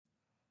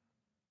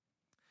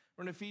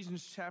We're in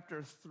Ephesians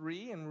chapter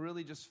 3 and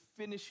really just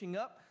finishing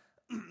up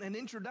an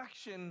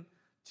introduction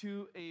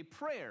to a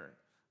prayer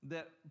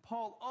that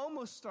Paul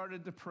almost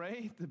started to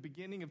pray at the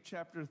beginning of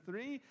chapter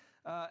 3,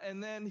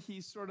 and then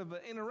he sort of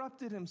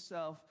interrupted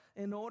himself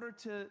in order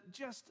to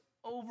just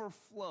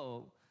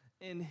overflow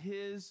in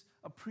his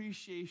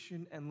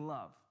appreciation and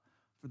love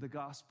for the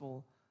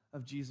gospel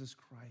of Jesus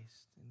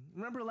Christ. And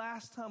remember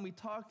last time we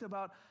talked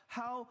about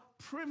how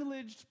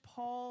privileged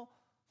Paul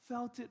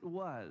felt it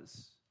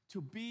was to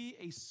be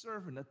a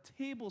servant, a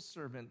table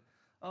servant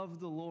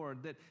of the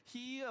Lord, that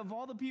he, of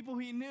all the people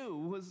he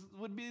knew,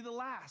 would be the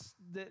last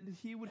that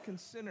he would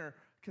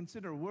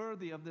consider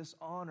worthy of this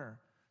honor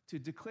to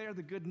declare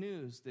the good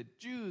news that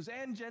Jews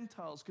and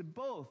Gentiles could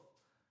both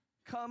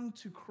come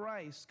to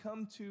Christ,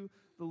 come to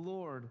the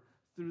Lord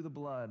through the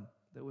blood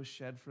that was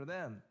shed for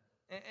them.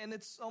 And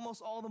it's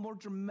almost all the more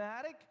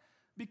dramatic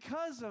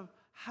because of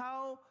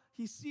how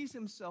he sees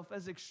himself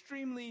as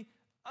extremely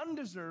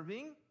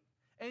undeserving,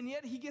 and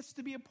yet he gets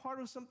to be a part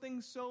of something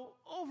so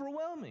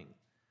overwhelming.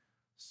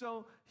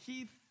 So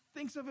he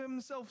thinks of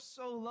himself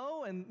so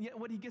low, and yet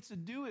what he gets to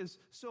do is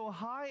so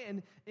high,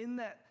 and in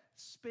that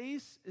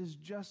space is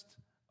just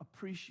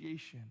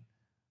appreciation,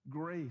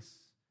 grace,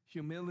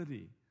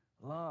 humility,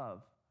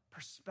 love,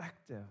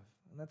 perspective.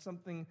 And that's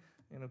something,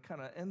 kind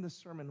of end the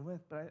sermon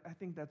with, but I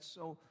think that's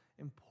so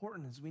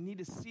important, is we need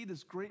to see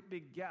this great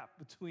big gap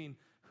between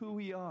who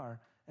we are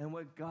and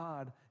what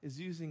God is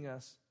using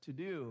us to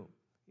do.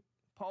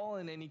 Paul,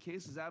 in any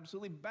case, is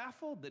absolutely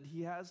baffled that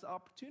he has the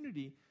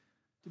opportunity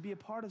to be a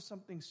part of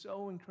something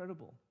so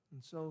incredible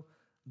and so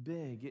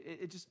big.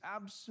 It just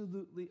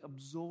absolutely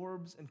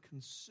absorbs and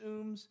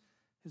consumes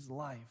his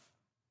life.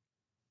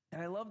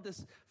 And I love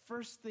this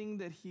first thing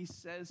that he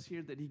says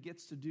here that he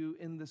gets to do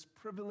in this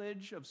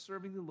privilege of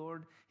serving the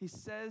Lord. He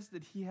says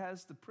that he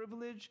has the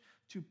privilege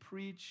to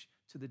preach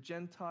to the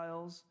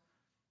Gentiles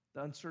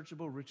the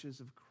unsearchable riches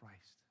of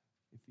Christ.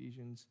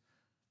 Ephesians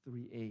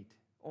 3:8.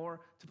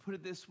 Or to put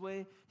it this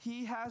way,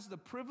 he has the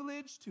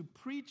privilege to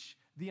preach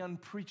the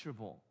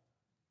unpreachable.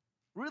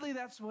 Really,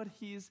 that's what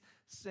he's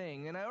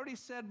saying. And I already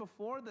said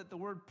before that the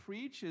word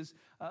preach is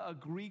a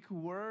Greek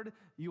word,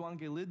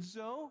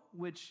 euangelizo,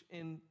 which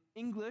in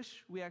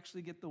English, we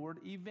actually get the word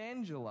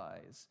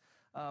evangelize.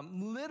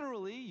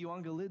 Literally,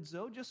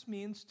 euangelizo just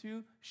means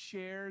to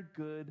share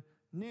good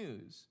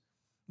news.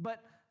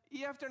 But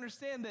you have to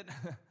understand that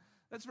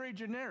that's very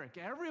generic.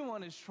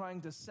 Everyone is trying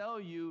to sell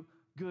you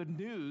good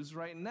news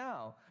right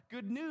now.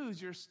 Good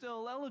news, you're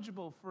still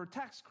eligible for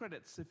tax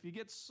credits if you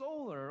get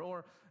solar.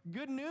 Or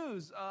good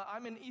news,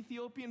 I'm an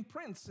Ethiopian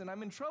prince and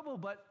I'm in trouble,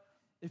 but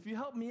if you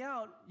help me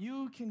out,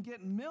 you can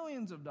get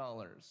millions of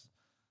dollars.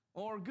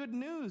 Or good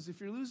news, if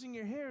you're losing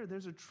your hair,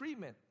 there's a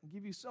treatment. I'll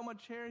give you so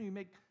much hair, you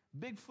make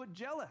Bigfoot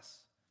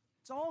jealous.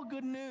 It's all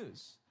good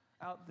news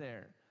out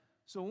there.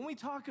 So when we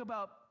talk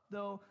about,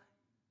 though,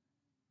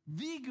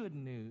 the good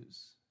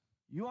news,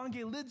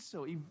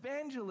 euangelizo,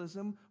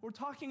 evangelism, we're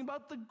talking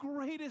about the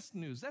greatest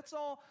news. That's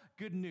all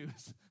good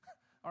news.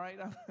 All right,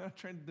 I'm not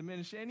trying to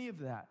diminish any of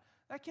that.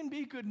 That can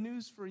be good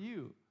news for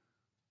you.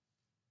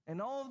 And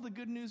all of the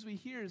good news we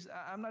hear is,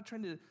 I'm not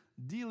trying to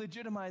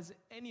delegitimize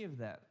any of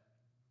that.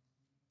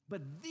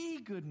 But the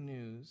good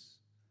news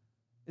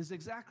is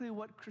exactly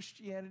what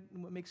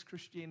makes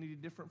Christianity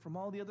different from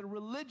all the other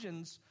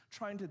religions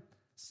trying to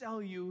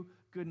sell you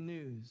good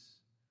news.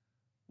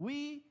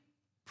 We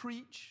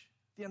preach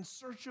the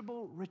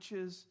unsearchable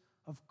riches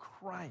of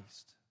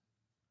Christ.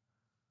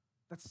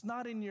 That's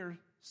not in your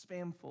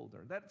spam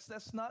folder.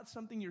 That's not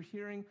something you're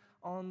hearing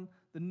on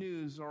the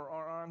news or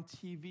on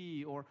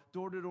TV or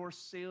door-to-door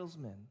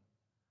salesmen.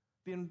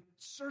 The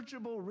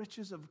unsearchable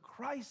riches of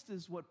Christ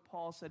is what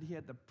Paul said he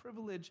had the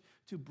privilege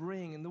to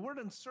bring. And the word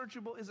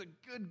unsearchable is a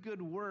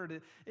good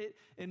word. It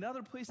in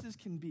other places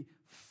can be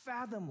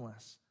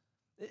fathomless.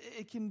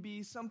 It can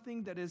be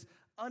something that is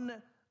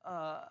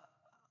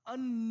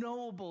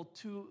unknowable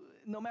to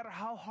no matter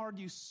how hard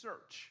you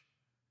search.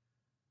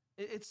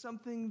 It's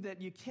something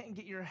that you can't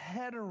get your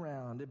head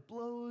around. It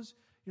blows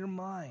your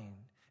mind.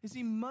 You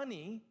see,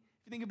 money,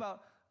 if you think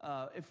about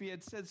if he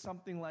had said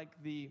something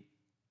like the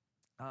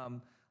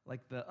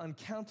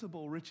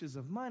uncountable riches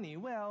of money,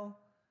 well,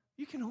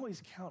 you can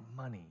always count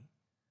money.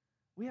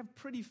 We have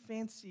pretty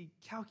fancy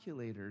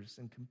calculators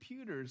and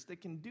computers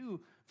that can do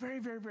very,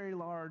 very, very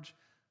large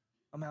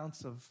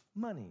amounts of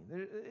money.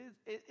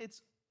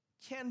 It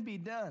can be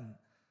done.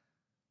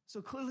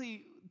 So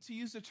clearly, to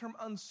use the term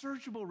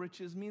unsearchable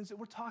riches means that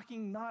we're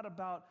talking not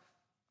about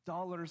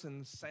dollars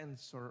and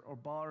cents or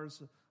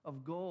bars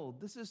of gold.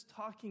 This is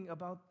talking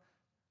about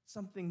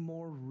something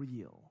more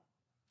real.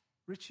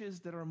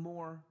 Riches that are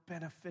more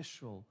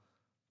beneficial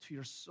to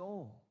your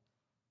soul.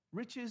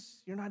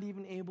 Riches you're not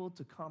even able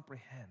to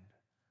comprehend.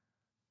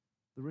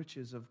 The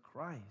riches of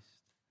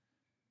Christ.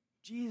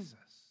 Jesus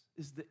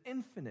is the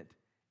infinite,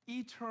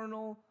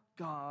 eternal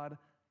God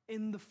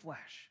in the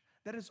flesh.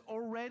 That is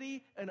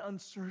already an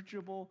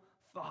unsearchable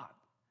thought.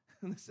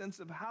 In the sense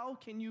of how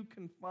can you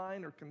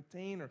confine or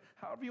contain or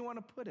however you want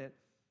to put it,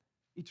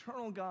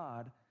 eternal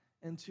God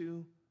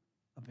into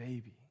a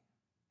baby.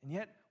 And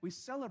yet we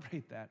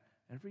celebrate that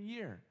every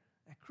year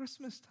at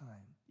Christmas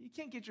time. You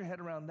can't get your head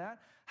around that.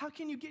 How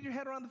can you get your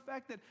head around the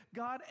fact that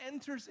God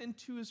enters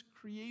into his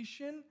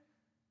creation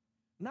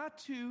not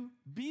to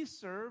be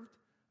served,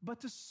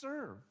 but to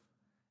serve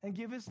and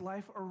give his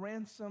life a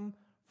ransom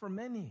for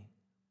many?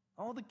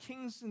 All the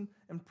kings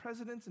and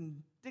presidents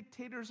and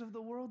dictators of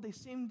the world, they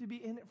seem to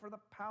be in it for the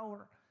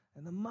power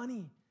and the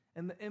money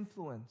and the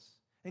influence.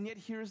 And yet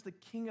here's the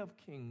King of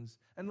Kings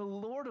and the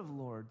Lord of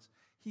Lords.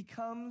 He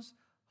comes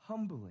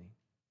humbly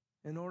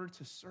in order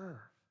to serve.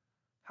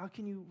 How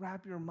can you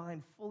wrap your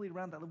mind fully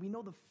around that? We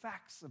know the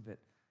facts of it.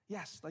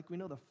 Yes, like we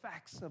know the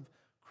facts of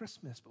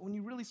Christmas. But when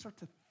you really start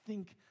to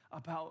think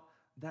about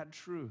that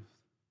truth,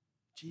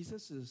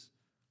 Jesus is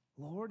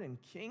Lord and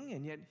King,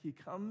 and yet he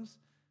comes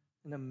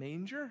in a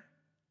manger,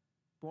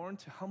 born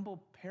to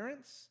humble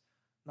parents,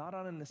 not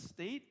on an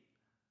estate,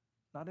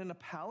 not in a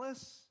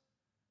palace.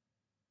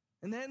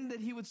 And then that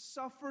he would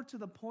suffer to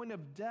the point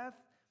of death,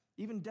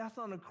 even death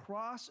on a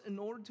cross, in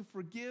order to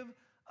forgive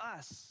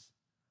us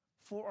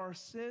for our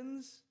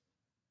sins.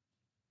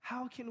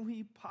 How can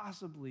we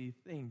possibly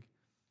think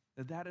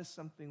that that is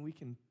something we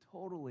can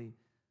totally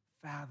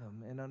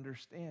fathom and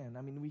understand?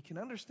 I mean, we can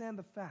understand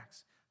the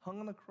facts. Hung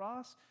on the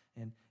cross,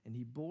 and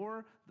he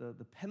bore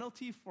the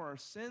penalty for our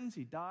sins.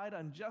 He died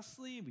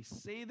unjustly. We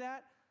say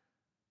that.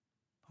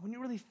 But when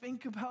you really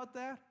think about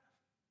that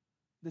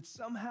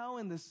somehow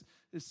in this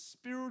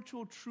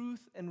spiritual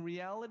truth and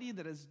reality,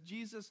 that as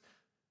Jesus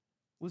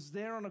was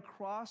there on a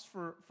cross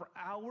for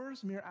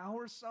hours, mere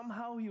hours,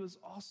 somehow he was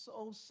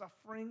also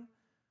suffering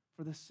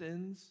for the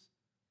sins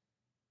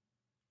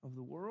of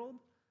the world.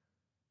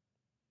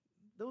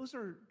 Those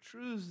are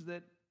truths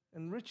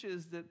and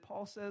riches that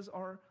Paul says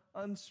are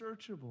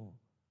unsearchable.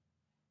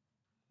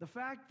 The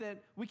fact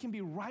that we can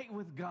be right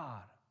with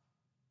God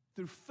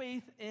through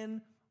faith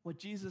in what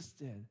Jesus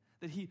did,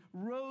 that he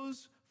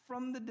rose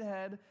from the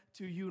dead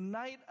to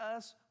unite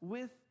us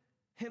with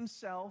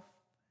himself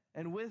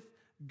and with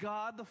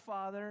God the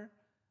Father,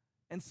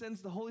 and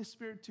sends the Holy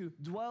Spirit to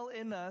dwell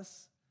in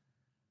us.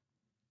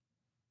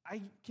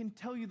 I can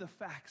tell you the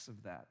facts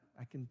of that.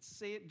 I can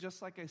say it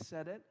just like I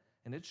said it,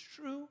 and it's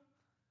true.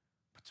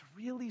 But to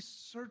really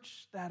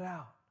search that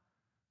out,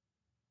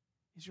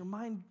 is your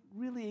mind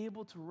really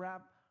able to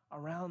wrap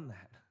around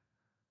that?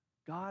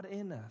 God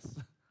in us,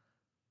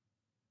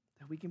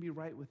 that we can be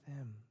right with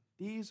him.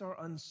 These are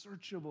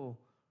unsearchable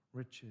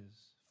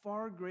riches,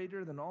 far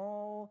greater than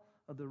all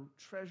of the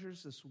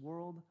treasures this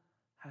world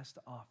has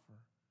to offer.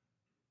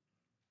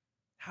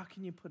 How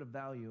can you put a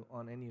value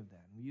on any of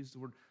that?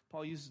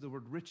 Paul uses the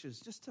word riches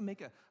just to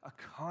make a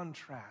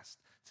contrast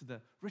to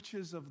the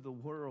riches of the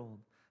world.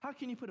 How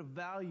can you put a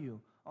value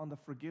on the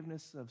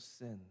forgiveness of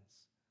sins?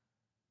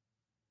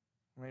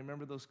 I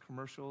remember those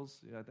commercials.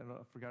 I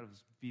forgot if it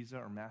was Visa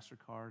or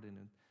MasterCard, and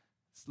it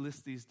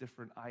lists these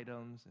different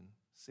items and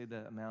say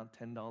the amount,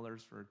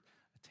 $10 for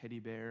a teddy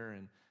bear,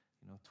 and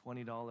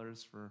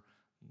 $20 for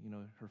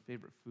her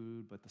favorite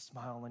food, but the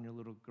smile on your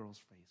little girl's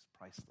face,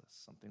 priceless,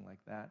 something like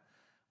that.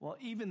 Well,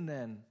 even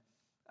then,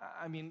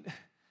 I mean,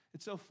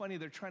 it's so funny.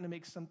 They're trying to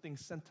make something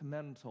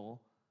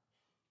sentimental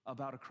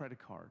about a credit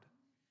card.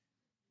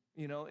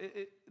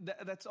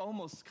 That's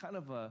almost kind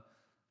of a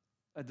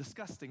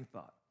disgusting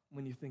thought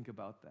when you think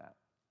about that.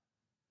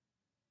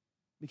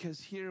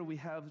 Because here we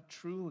have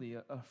truly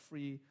a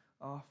free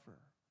offer,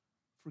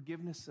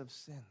 forgiveness of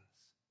sins.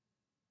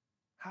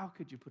 How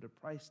could you put a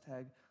price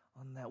tag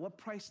on that? What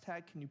price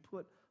tag can you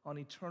put on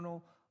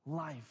eternal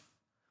life?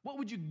 What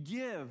would you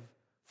give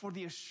for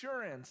the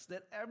assurance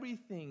that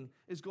everything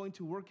is going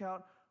to work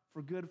out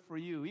for good for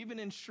you? Even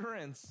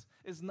insurance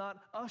is not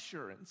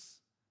assurance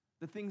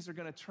that things are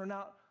going to turn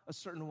out a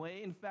certain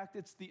way. In fact,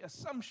 it's the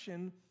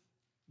assumption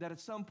that at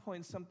some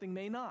point something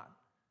may not.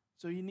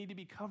 So you need to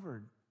be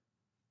covered.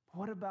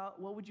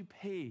 What would you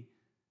pay?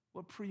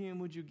 What premium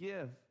would you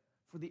give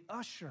for the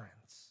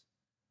assurance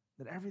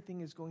that everything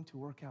is going to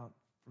work out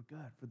for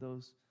good for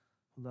those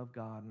who love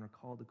God and are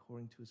called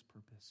according to his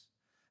purpose?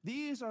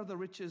 These are the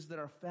riches that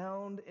are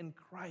found in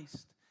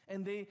Christ,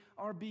 and they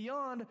are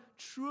beyond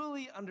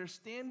truly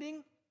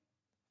understanding,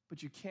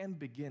 but you can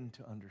begin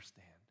to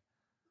understand.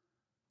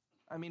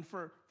 I mean,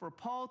 for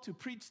Paul to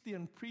preach the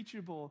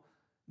unpreachable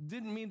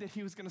didn't mean that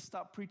he was going to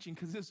stop preaching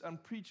because it's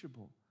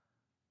unpreachable.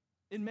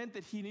 It meant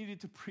that he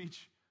needed to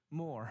preach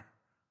more.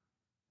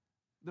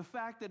 The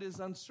fact that it's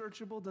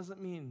unsearchable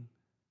doesn't mean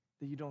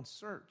that you don't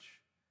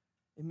search.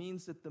 It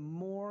means that the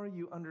more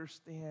you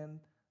understand,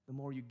 the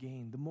more you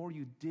gain. The more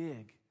you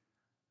dig,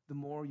 the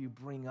more you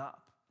bring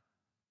up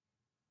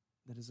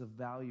that is of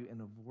value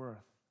and of worth.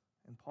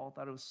 And Paul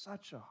thought it was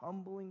such a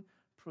humbling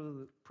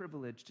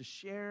privilege to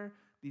share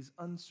these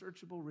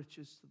unsearchable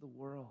riches to the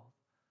world.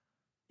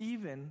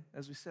 Even,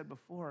 as we said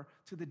before,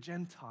 to the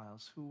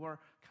Gentiles who are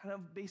kind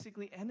of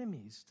basically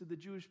enemies to the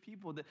Jewish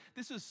people. That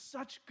this is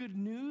such good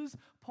news,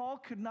 Paul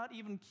could not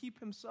even keep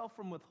himself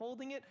from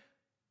withholding it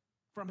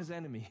from his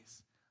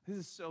enemies. This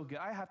is so good.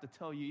 I have to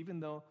tell you, even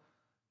though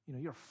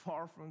you're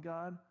far from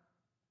God,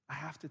 I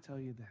have to tell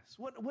you this.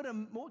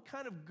 What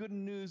kind of good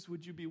news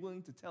would you be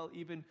willing to tell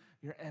even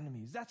your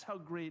enemies? That's how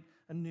great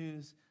a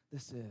news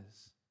this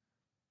is.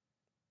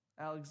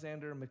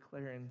 Alexander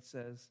Maclaren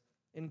says,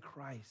 in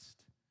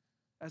Christ,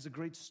 as a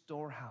great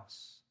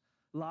storehouse,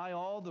 lie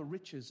all the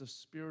riches of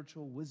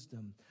spiritual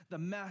wisdom, the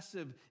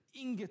massive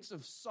ingots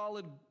of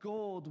solid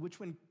gold, which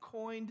when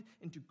coined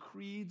into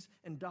creeds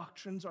and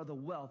doctrines are the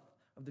wealth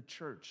of the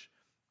church.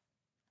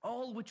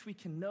 All which we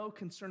can know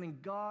concerning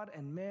God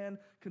and man,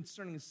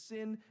 concerning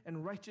sin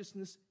and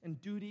righteousness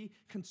and duty,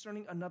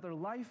 concerning another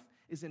life,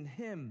 is in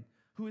him,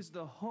 who is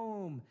the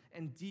home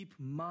and deep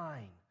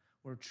mine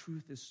where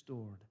truth is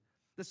stored.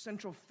 The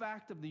central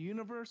fact of the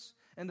universe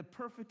and the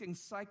perfect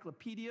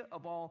encyclopedia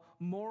of all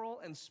moral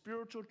and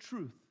spiritual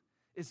truth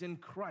is in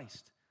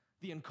Christ,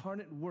 the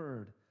incarnate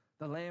Word,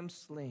 the Lamb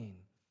slain,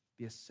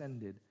 the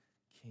ascended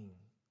King.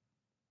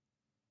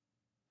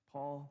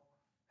 Paul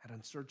had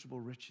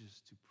unsearchable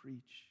riches to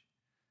preach.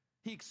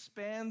 He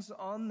expands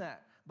on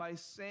that by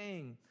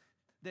saying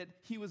that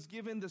he was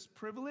given this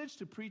privilege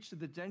to preach to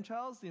the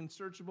Gentiles the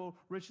unsearchable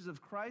riches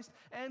of Christ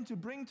and to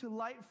bring to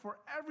light for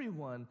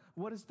everyone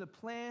what is the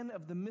plan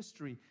of the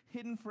mystery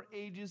hidden for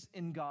ages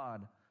in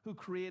God, who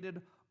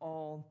created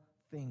all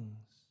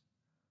things.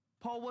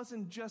 Paul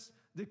wasn't just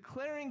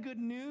declaring good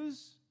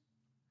news,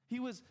 he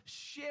was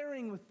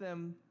sharing with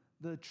them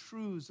the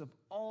truths of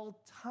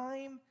all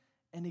time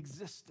and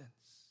existence.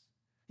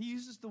 He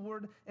uses the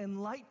word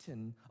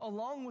enlighten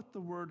along with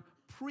the word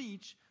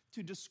preach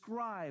to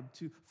describe,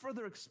 to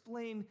further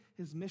explain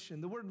his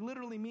mission. The word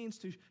literally means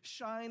to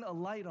shine a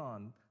light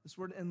on, this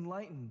word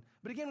enlighten.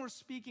 But again, we're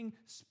speaking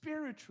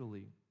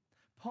spiritually.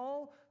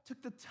 Paul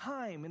took the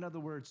time, in other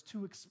words,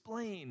 to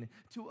explain,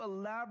 to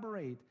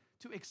elaborate,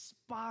 to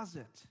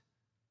exposit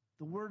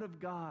the word of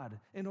God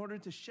in order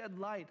to shed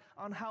light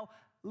on how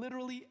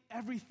literally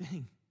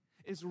everything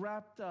is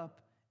wrapped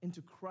up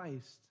into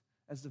Christ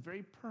as the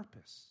very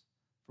purpose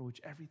for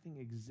which everything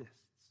exists.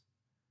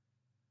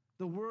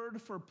 The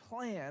word for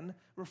plan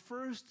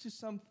refers to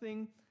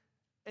something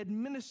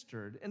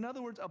administered. In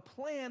other words, a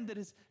plan that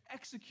is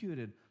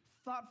executed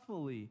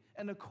thoughtfully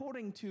and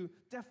according to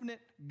definite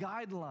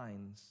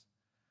guidelines.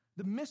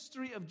 The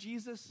mystery of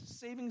Jesus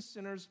saving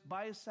sinners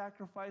by his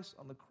sacrifice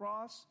on the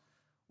cross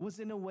was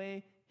in a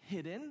way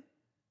hidden,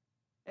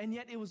 and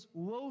yet it was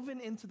woven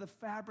into the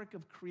fabric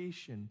of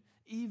creation,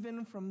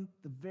 even from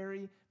the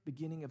very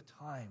beginning of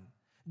time.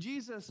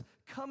 Jesus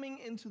coming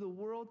into the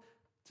world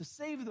to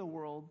save the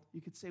world, you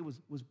could say,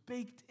 was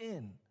baked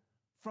in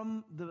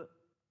from the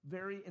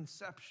very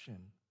inception.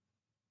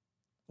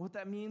 What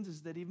that means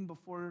is that even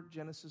before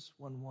Genesis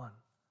 1:1,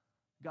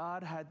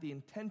 God had the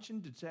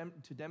intention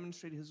to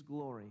demonstrate his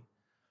glory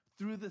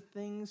through the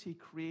things he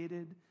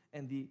created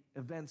and the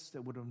events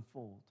that would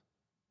unfold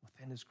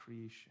within his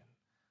creation.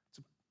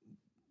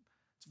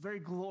 It's a very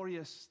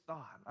glorious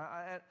thought.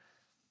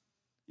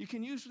 You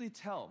can usually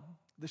tell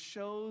the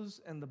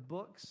shows and the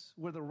books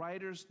where the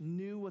writers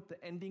knew what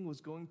the ending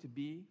was going to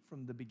be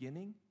from the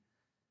beginning.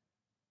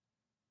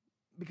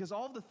 Because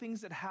all the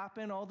things that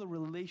happen, all the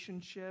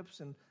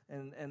relationships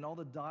and all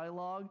the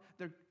dialogue,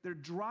 they're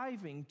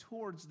driving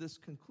towards this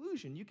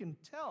conclusion. You can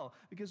tell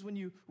because when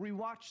you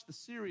rewatch the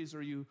series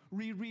or you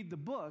reread the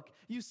book,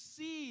 you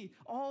see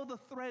all the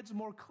threads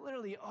more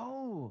clearly.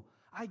 Oh,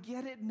 I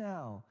get it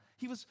now.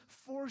 He was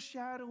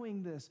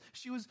foreshadowing this.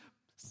 She was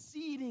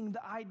seeding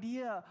the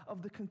idea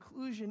of the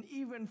conclusion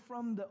even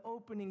from the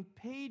opening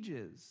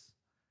pages.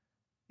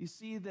 You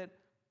see that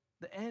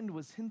the end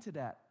was hinted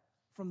at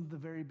from the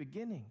very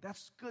beginning.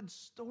 That's good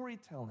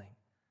storytelling.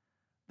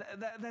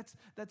 That's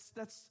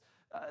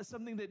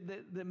something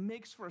that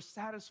makes for a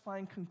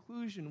satisfying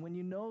conclusion when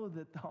you know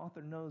that the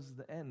author knows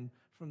the end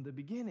from the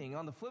beginning.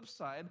 On the flip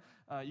side,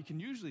 you can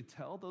usually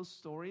tell those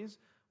stories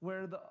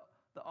where the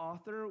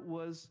author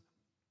was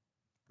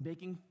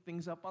making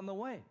things up on the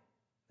way.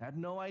 Had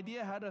no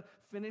idea how to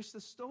finish the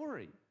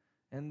story.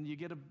 And you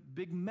get a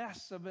big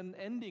mess of an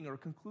ending or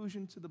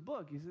conclusion to the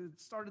book. It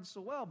started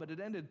so well, but it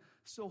ended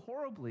so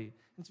horribly.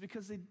 It's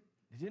because they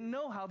didn't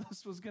know how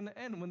this was going to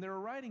end when they were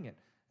writing it,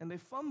 and they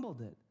fumbled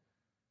it.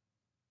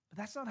 But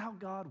that's not how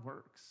God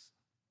works.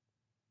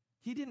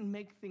 He didn't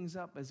make things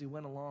up as he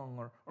went along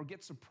or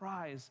get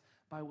surprised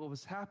by what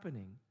was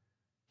happening.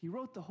 He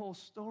wrote the whole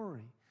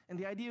story. And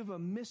the idea of a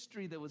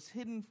mystery that was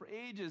hidden for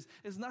ages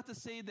is not to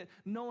say that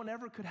no one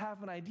ever could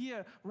have an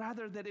idea,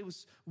 rather that it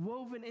was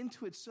woven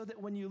into it so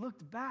that when you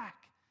looked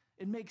back,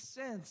 it makes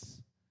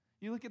sense.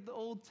 You look at the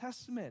Old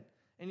Testament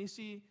and you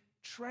see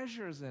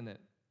treasures in it.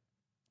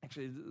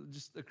 Actually, it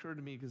just occurred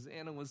to me because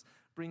Anna was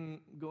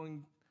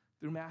going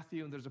through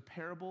Matthew, and there's a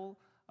parable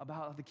about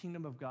how the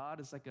kingdom of God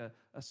is like a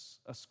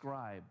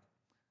scribe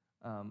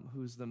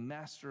who's the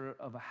master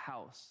of a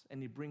house, and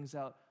he brings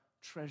out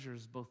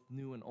treasures both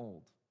new and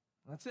old.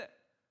 That's it.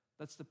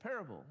 That's the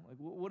parable. Like,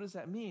 what does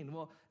that mean?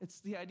 Well,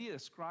 it's the idea. A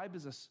scribe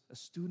is a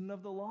student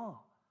of the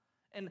law.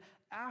 And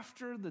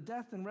after the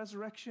death and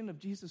resurrection of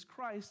Jesus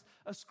Christ,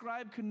 a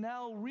scribe could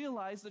now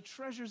realize the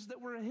treasures that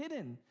were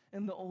hidden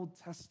in the Old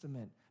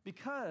Testament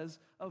because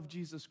of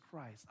Jesus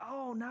Christ.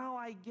 Oh, now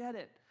I get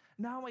it.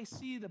 now I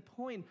see the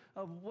point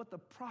of what the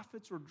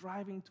prophets were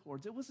driving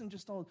towards. It wasn't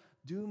just all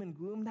doom and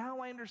gloom. Now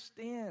I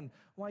understand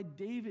why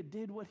David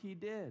did what he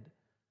did,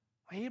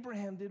 why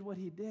Abraham did what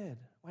he did,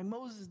 why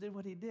Moses did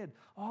what he did.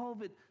 All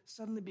of it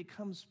suddenly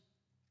becomes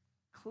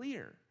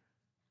clear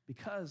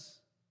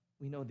because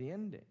we know the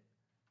ending.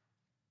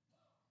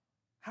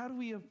 How do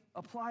we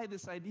apply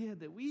this idea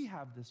that we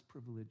have this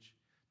privilege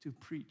to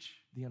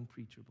preach the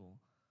unpreachable?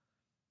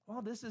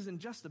 Well, this isn't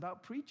just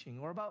about preaching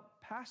or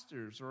about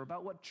pastors or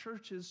about what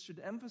churches should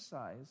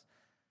emphasize.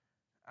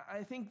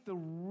 I think the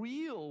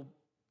real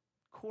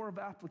core of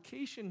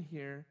application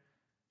here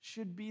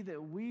should be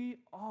that we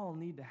all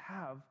need to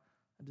have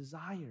a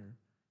desire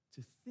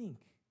to think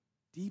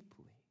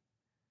deeply,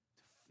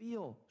 to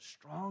feel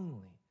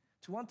strongly,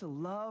 to want to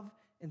love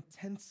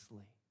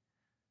intensely,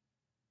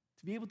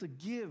 to be able to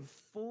give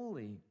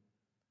fully,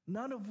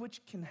 none of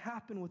which can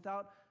happen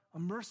without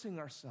immersing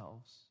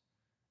ourselves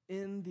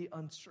in the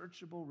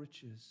unsearchable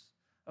riches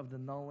of the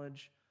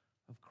knowledge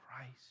of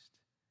Christ.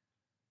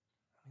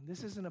 I mean,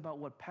 this isn't about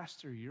what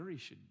Pastor Yuri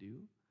should do.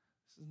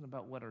 This isn't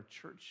about what our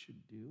church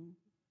should do.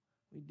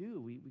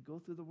 We go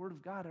through the Word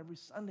of God every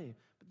Sunday.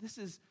 But this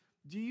is,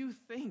 do you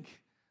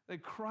think that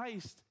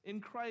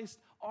in Christ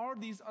are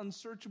these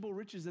unsearchable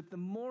riches, that the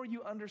more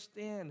you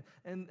understand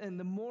and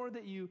the more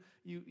that you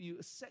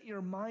set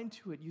your mind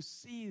to it, you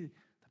see the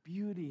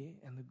beauty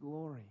and the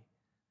glory.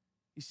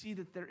 You see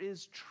that there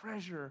is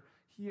treasure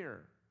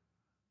here.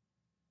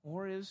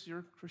 Or is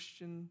your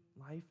Christian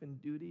life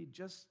and duty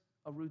just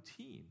a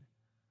routine?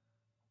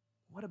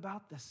 What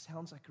about this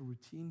sounds like a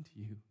routine to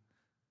you?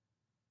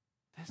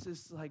 This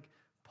is like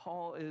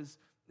Paul is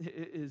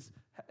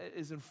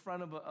in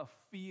front of a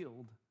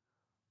field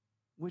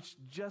which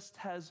just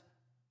has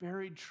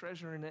buried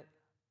treasure in it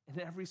in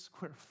every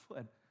square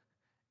foot.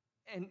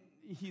 And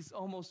he's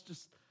almost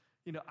just,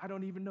 I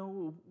don't even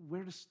know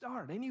where to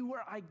start.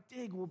 Anywhere I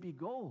dig will be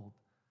gold.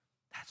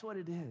 That's what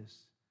it is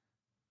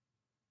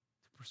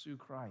to pursue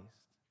Christ,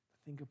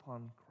 to think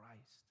upon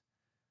Christ,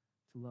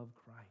 to love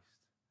Christ.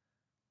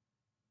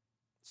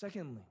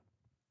 Secondly,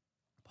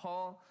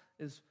 Paul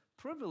is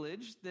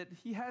privileged that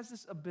he has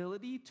this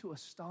ability to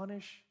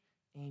astonish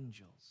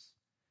angels.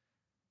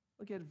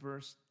 Look at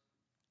verse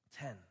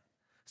 10.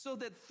 So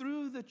that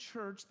through the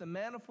church, the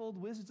manifold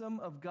wisdom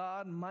of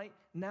God might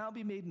now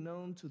be made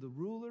known to the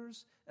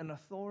rulers and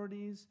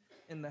authorities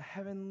in the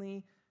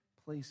heavenly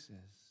places.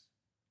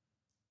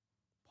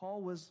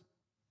 Paul was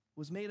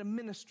made a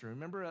minister,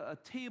 remember, a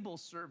table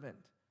servant,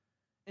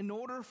 in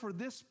order for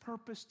this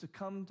purpose to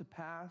come to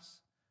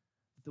pass,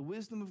 that the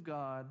wisdom of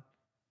God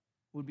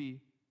would be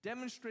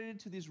demonstrated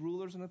to these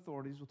rulers and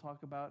authorities, we'll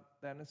talk about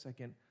that in a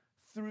second,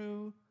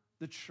 through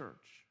the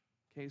church.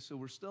 Okay, so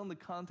we're still in the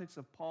context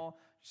of Paul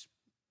just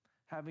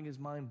having his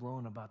mind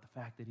blown about the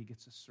fact that he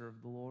gets to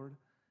serve the Lord.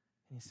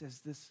 And he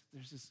says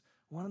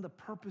one of the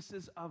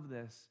purposes of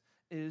this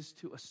is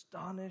to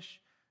astonish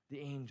the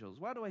angels.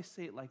 Why do I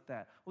say it like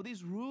that? Well,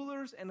 these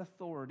rulers and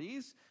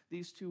authorities,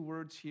 these two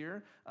words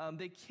here,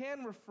 they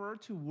can refer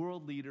to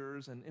world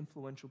leaders and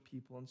influential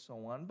people and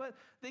so on, but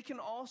they can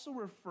also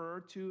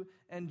refer to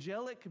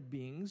angelic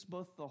beings,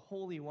 both the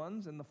holy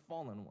ones and the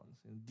fallen ones,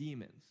 and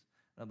demons,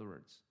 in other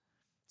words.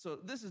 So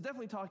this is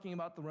definitely talking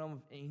about the realm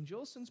of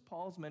angels, since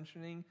Paul's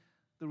mentioning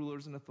the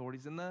rulers and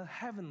authorities in the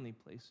heavenly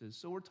places.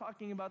 So we're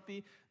talking about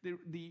the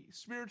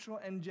spiritual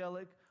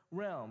angelic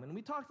realm. And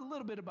we talked a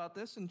little bit about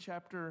this in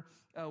chapter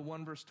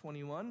 1, verse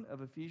 21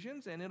 of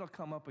Ephesians, and it'll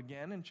come up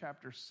again in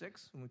chapter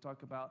 6 when we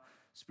talk about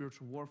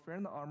spiritual warfare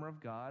and the armor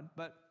of God.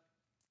 But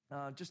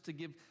just to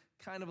give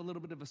kind of a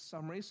little bit of a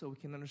summary so we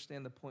can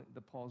understand the point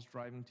that Paul's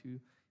driving to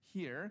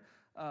here,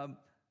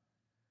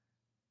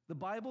 the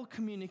Bible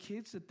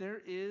communicates that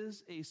there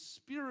is a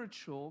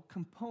spiritual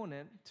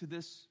component to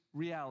this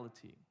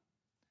reality.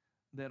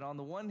 That on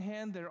the one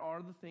hand, there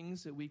are the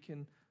things that we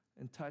can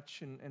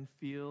touch and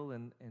feel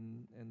and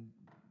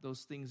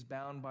those things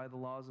bound by the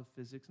laws of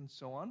physics and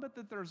so on, but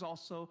that there's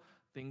also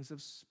things of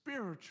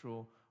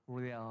spiritual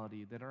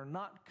reality that are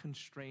not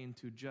constrained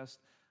to just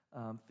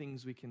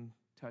things we can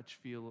touch,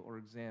 feel, or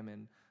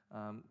examine.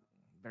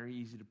 Very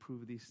easy to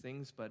prove these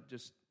things, but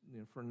just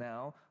for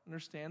now,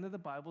 understand that the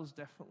Bible is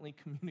definitely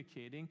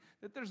communicating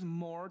that there's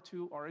more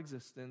to our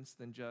existence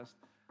than just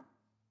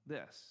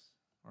this,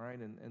 all right,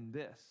 and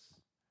this.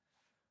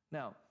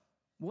 Now,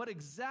 what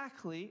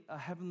exactly a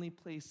heavenly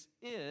place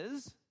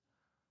is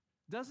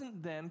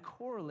doesn't then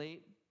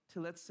correlate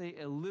to, let's say,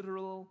 a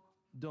literal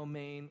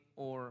domain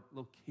or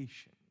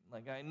location.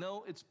 Like, I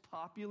know it's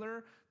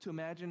popular to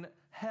imagine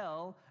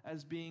hell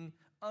as being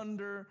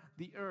under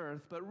the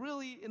earth, but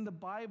really in the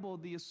Bible,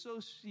 the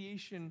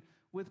association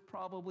with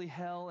probably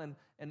hell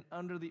and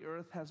under the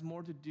earth has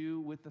more to do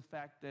with the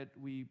fact that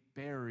we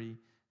bury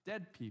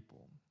dead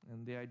people.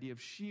 And the idea of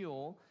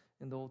Sheol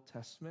in the Old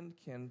Testament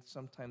can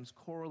sometimes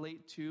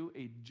correlate to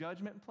a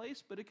judgment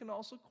place, but it can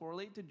also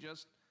correlate to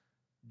just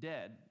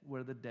dead,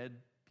 where the dead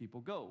people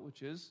go,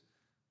 which is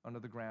under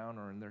the ground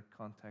or in their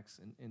context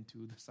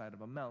into the side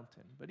of a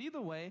mountain. But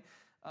either way,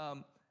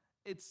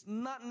 it's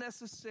not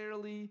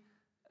necessarily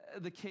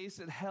the case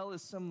that hell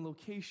is some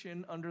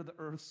location under the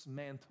earth's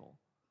mantle.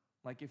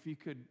 Like if you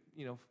could,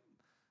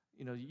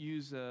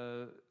 use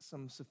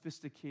some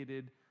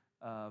sophisticated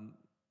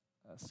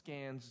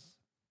scans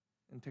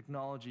and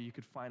technology, you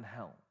could find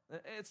hell.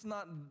 It's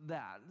not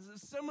that.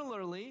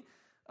 Similarly,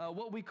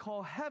 what we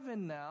call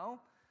heaven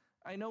now,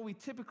 I know we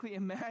typically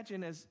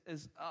imagine as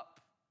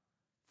up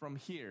from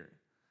here,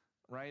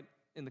 right?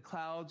 In the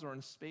clouds or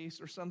in space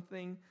or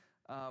something.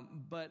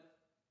 But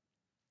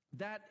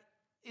that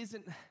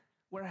isn't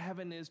where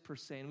heaven is per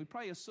se. And we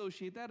probably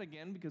associate that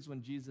again because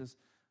when Jesus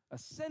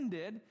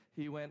ascended,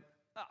 he went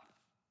up,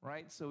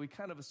 right? So we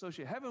kind of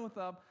associate heaven with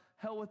up,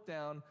 hell with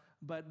down.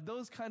 But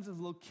those kinds of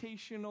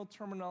locational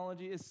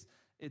terminology,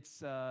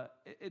 it's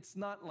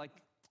not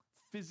like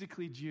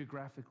physically,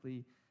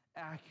 geographically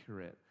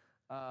accurate.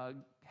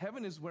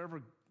 Heaven is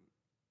wherever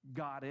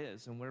God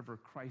is and wherever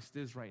Christ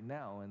is right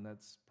now, and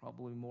that's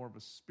probably more of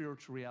a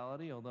spiritual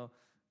reality, although,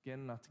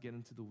 again, not to get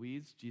into the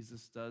weeds,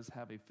 Jesus does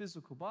have a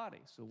physical body.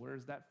 So where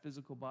is that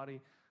physical body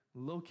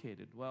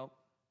located? Well,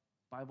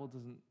 Bible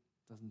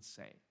doesn't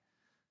say.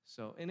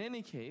 So in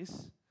any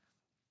case,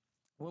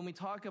 when we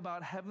talk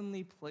about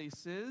heavenly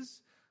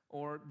places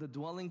or the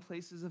dwelling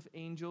places of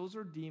angels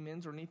or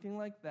demons or anything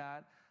like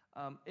that,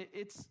 I'm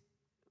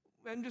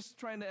just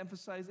trying to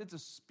emphasize it's a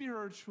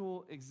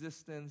spiritual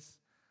existence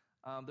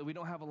that we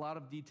don't have a lot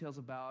of details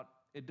about.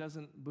 It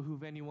doesn't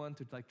behoove anyone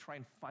to try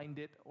and find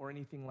it or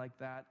anything like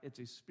that. It's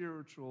a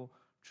spiritual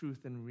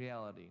truth and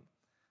reality.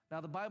 Now,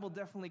 the Bible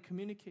definitely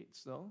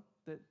communicates, though,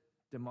 that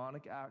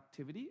demonic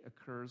activity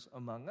occurs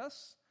among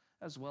us,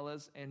 as well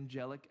as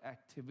angelic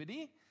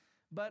activity,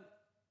 but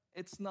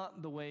it's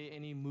not the way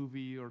any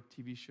movie or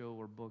TV show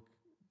or book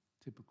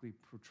typically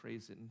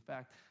portrays it. In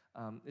fact,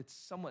 it's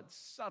somewhat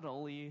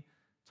subtly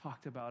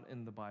talked about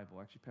in the Bible.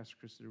 Actually, Pastor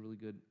Chris did a really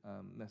good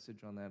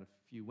message on that a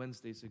few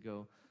Wednesdays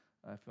ago.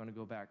 If you want to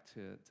go back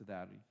to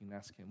that, you can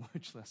ask him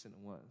which lesson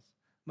it was.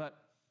 But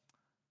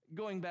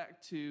going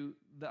back to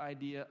the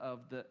idea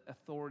of the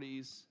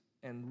authorities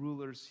and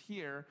rulers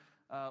here,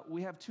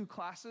 we have two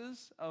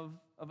classes of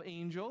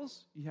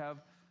angels. You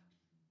have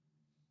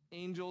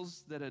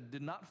angels that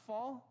did not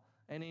fall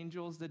and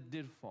angels that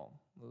did fall.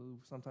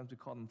 Sometimes we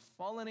call them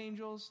fallen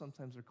angels.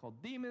 Sometimes they're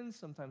called demons.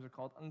 Sometimes they're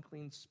called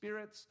unclean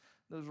spirits.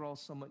 Those are all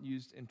somewhat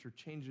used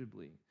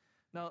interchangeably.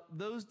 Now,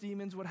 those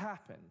demons, what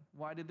happened?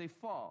 Why did they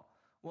fall?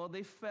 Well,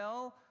 they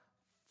fell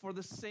for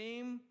the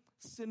same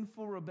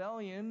sinful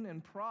rebellion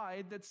and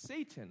pride that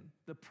Satan,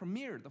 the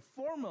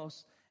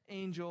foremost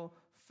angel,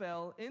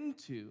 fell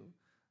into.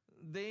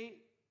 They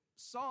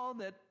saw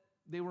that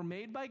they were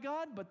made by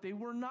God, but they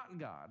were not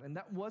God, and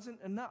that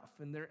wasn't enough.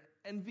 In their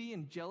envy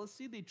and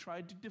jealousy, they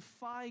tried to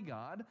defy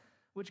God,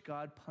 which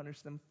God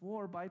punished them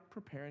for by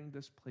preparing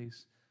this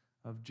place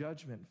of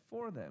judgment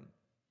for them.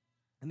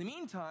 In the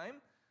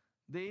meantime,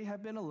 they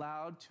have been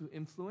allowed to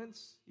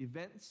influence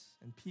events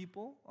and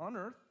people on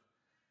earth,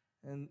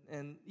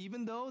 and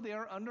even though they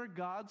are under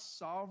God's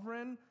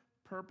sovereign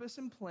purpose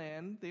and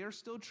plan, they are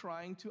still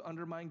trying to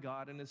undermine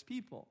God and his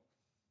people.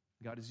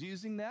 God is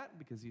using that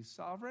because he's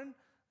sovereign,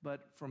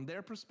 but from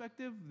their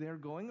perspective, they're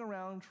going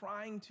around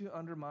trying to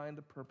undermine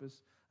the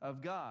purpose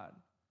of God.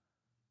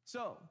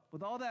 So,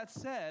 with all that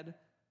said,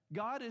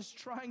 God is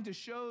trying to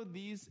show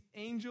these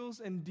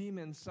angels and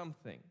demons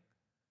something.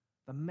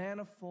 The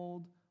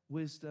manifold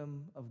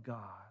wisdom of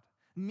God.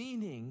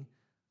 Meaning,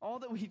 all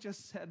that we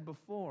just said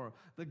before,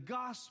 the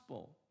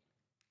gospel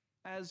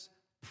as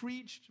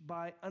preached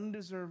by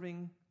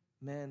undeserving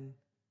men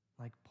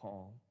like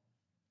Paul.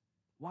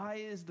 Why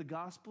is the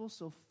gospel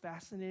so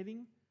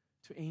fascinating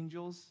to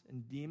angels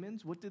and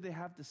demons? What do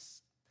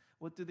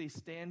they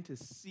stand to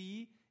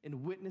see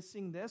in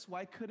witnessing this?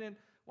 Why couldn't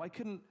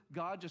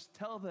God just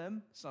tell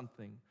them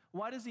something?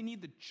 Why does he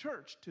need the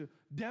church to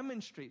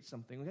demonstrate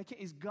something?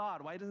 He's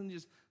God. Why doesn't he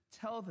just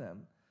tell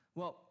them?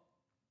 Well,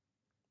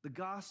 the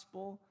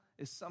gospel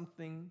is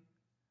something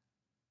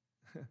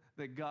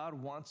that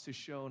God wants to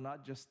show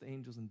not just the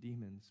angels and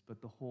demons, but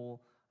the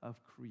whole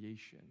of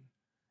creation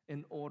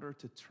in order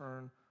to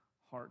turn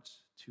hearts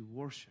to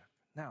worship.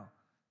 Now,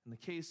 in the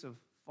case of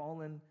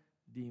fallen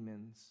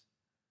demons,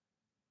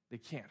 they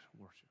can't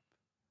worship.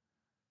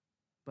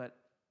 But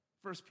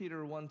 1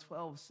 Peter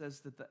 1:12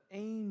 says that the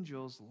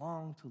angels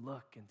long to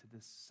look into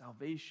this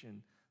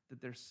salvation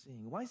that they're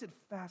seeing. Why is it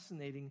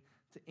fascinating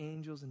to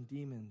angels and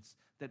demons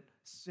that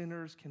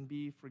sinners can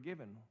be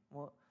forgiven?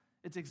 Well,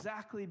 it's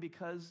exactly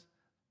because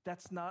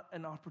that's not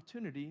an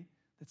opportunity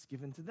that's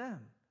given to them.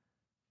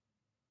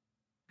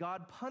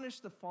 God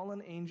punished the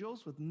fallen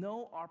angels with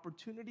no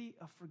opportunity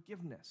of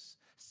forgiveness.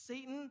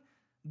 Satan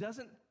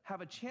doesn't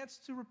have a chance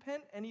to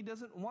repent, and he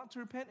doesn't want to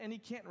repent, and he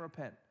can't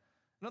repent.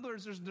 In other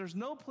words, there's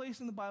no place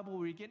in the Bible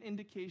where you get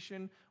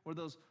indication where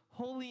those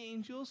holy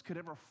angels could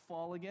ever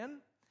fall again.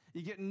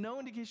 You get no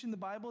indication in the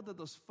Bible that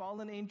those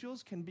fallen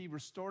angels can be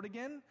restored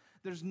again.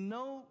 There's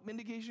no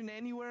indication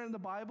anywhere in the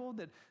Bible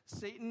that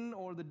Satan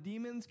or the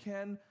demons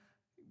can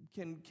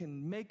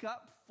make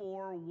up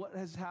for what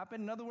has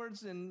happened. In other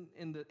words, in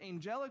the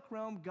angelic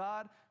realm,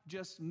 God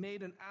just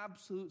made an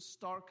absolute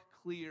stark,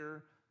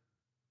 clear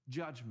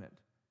judgment.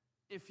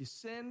 If you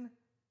sin,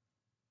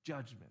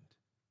 judgment,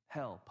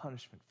 hell,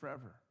 punishment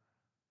forever.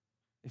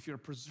 If you're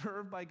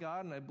preserved by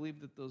God, and I believe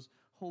that those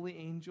holy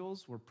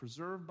angels were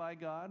preserved by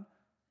God,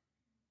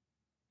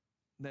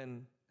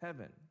 then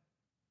heaven,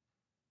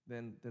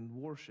 then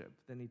worship,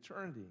 then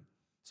eternity.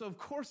 So of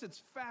course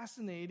it's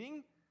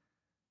fascinating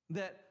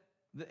that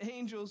the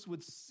angels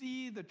would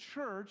see the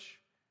church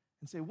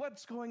and say,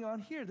 what's going on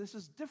here? This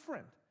is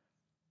different.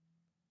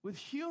 With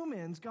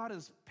humans, God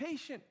is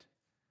patient.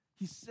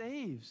 He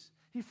saves.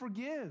 He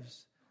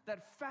forgives.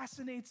 That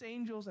fascinates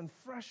angels and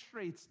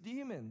frustrates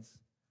demons.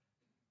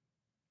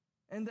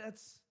 And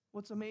that's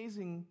what's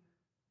amazing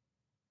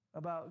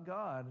about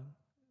God,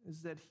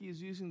 is that he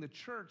is using the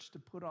church to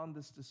put on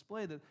this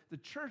display. That the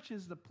church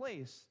is the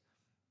place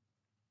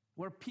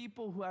where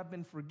people who have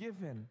been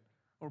forgiven,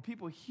 or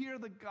people hear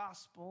the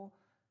gospel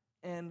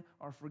and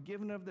are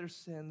forgiven of their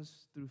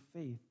sins through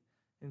faith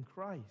in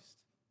Christ.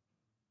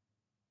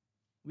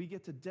 We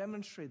get to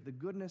demonstrate the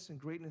goodness and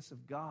greatness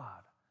of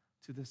God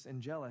to this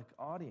angelic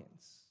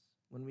audience.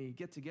 When we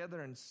get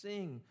together and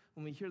sing,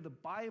 when we hear the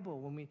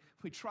Bible, when we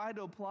try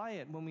to apply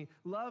it, when we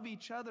love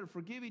each other,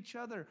 forgive each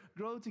other,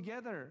 grow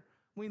together,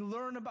 we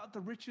learn about the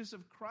riches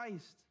of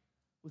Christ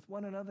with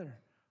one another.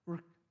 We're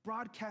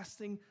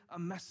broadcasting a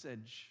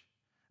message,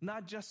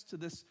 not just to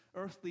this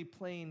earthly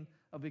plane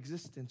of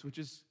existence, which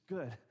is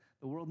good.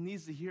 The world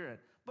needs to hear it.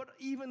 But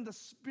even the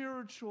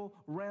spiritual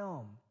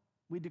realm,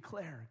 we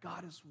declare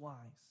God is wise.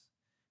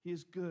 He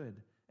is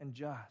good and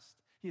just.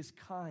 He is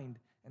kind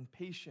and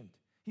patient.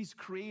 He's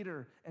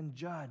creator and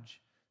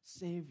judge,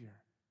 savior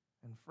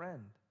and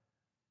friend.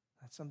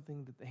 That's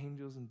something that the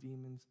angels and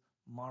demons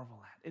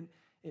marvel at. And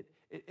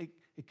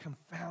it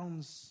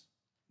confounds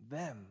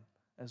them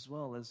as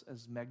well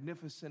as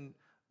magnificent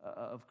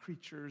of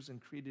creatures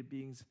and created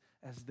beings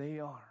as they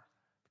are,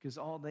 because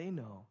all they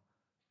know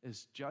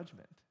is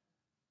judgment,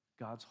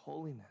 God's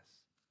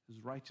holiness, his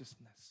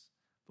righteousness.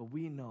 But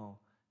we know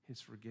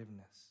his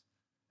forgiveness,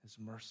 his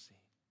mercy,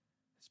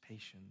 his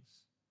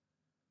patience.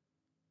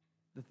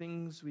 The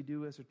things we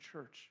do as a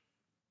church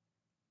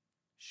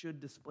should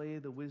display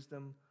the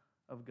wisdom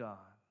of God.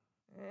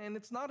 And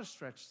it's not a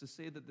stretch to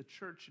say that the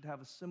church should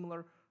have a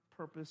similar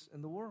purpose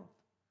in the world.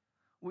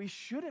 We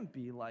shouldn't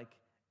be like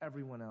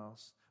everyone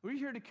else. We're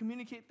here to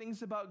communicate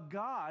things about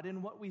God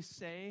in what we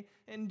say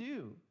and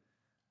do.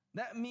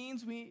 That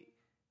means we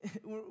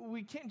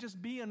can't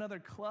just be another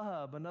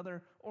club,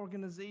 another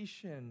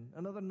organization,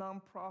 another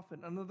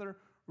nonprofit, another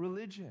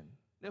religion.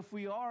 If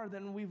we are,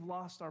 then we've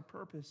lost our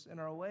purpose and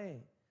our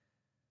way.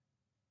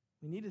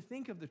 We need to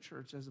think of the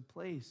church as a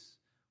place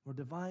where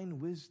divine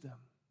wisdom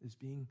is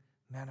being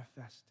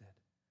manifested.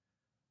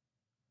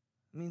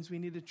 It means we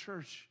need a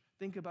church,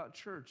 think about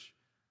church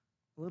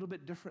a little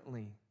bit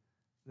differently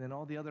than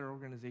all the other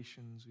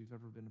organizations we've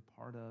ever been a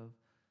part of,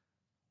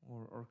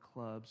 or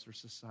clubs or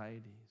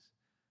societies.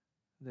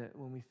 That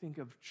when we think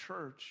of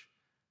church,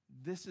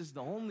 this is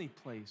the only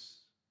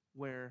place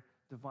where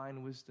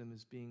divine wisdom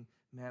is being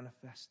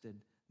manifested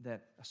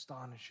that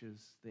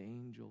astonishes the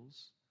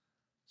angels.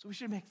 So we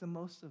should make the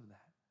most of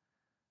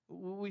that.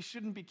 We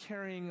shouldn't be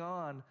carrying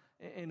on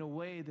in a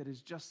way that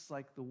is just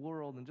like the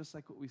world and just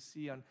like what we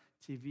see on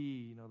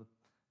TV, the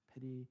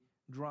petty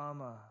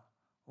drama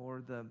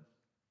or the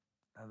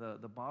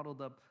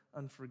bottled up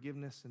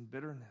unforgiveness and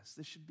bitterness.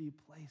 This should be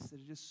a place that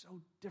is just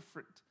so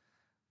different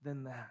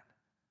than that.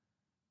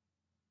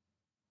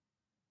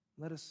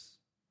 Let us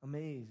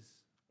amaze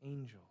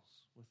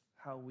angels with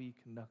how we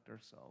conduct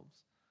ourselves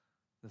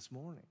this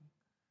morning.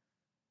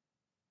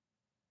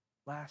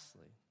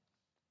 Lastly,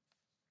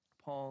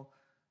 Paul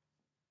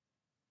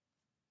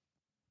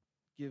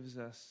gives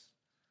us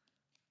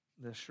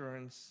the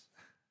assurance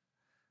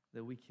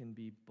that we can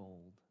be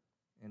bold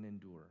and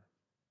endure.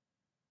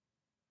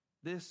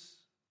 This,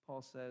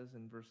 Paul says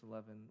in verse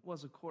 11,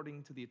 was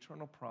according to the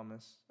eternal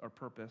promise or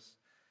purpose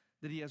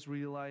that he has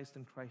realized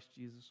in Christ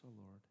Jesus our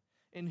Lord,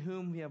 in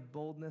whom we have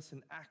boldness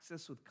and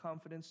access with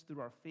confidence through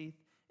our faith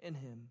in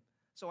him.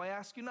 So I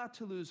ask you not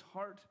to lose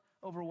heart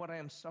over what I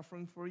am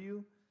suffering for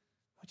you,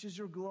 which is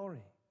your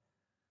glory.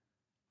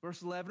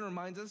 Verse 11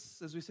 reminds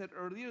us, as we said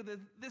earlier, that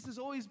this has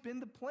always been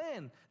the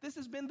plan. This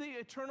has been the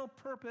eternal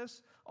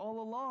purpose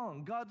all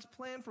along. God's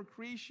plan for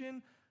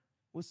creation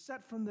was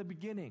set from the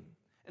beginning.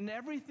 And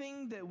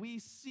everything that we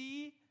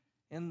see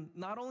in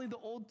not only the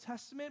Old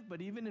Testament,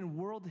 but even in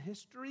world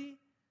history,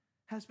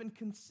 has been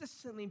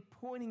consistently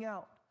pointing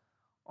out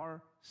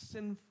our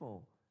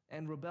sinful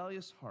and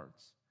rebellious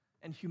hearts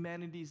and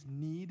humanity's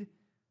need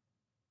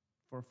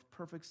for a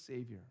perfect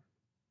Savior.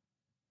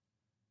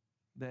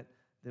 That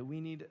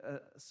we need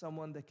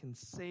someone that can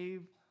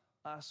save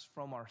us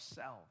from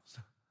ourselves.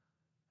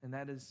 And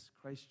that is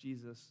Christ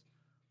Jesus,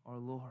 our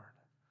Lord.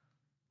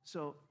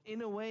 So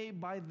in a way,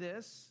 by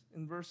this,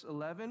 in verse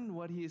 11,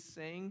 what he is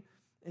saying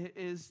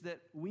is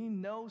that we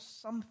know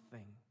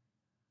something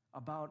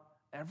about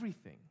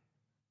everything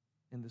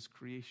in this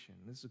creation.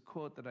 This is a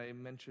quote that I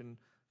mentioned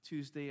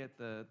Tuesday at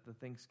the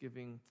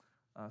Thanksgiving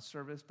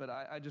service, but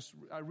I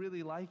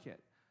really like it.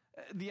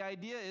 The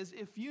idea is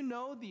if you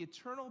know the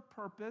eternal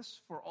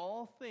purpose for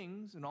all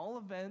things and all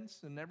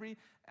events and every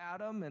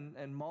atom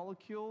and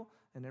molecule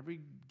and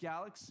every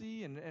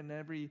galaxy and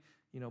every,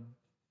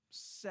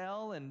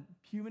 cell and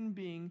human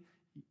being,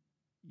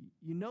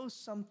 you know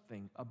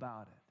something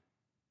about it.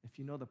 If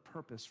you know the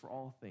purpose for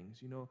all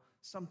things, you know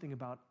something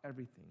about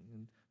everything.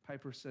 And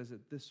Piper says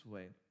it this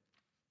way: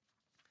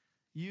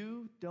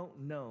 you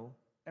don't know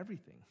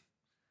everything.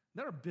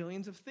 There are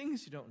billions of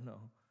things you don't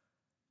know,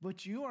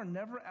 but you are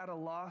never at a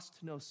loss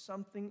to know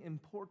something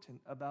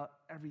important about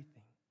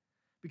everything,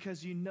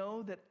 because you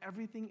know that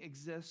everything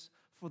exists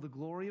for the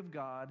glory of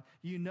God.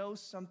 You know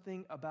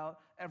something about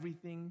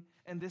everything,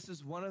 and this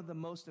is one of the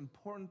most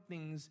important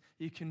things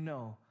you can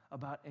know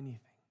about anything.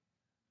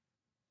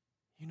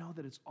 You know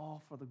that it's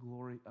all for the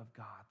glory of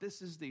God.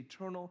 This is the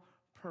eternal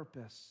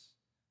purpose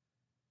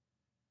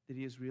that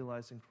he has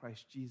realized in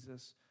Christ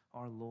Jesus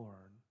our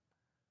Lord,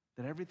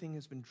 that everything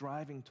has been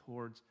driving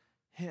towards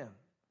him,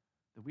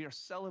 that we are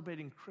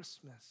celebrating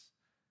Christmas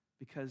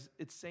because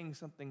it's saying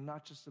something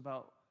not just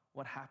about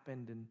what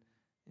happened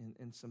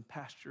in some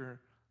pasture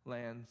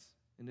lands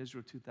in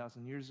Israel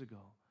 2,000 years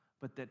ago,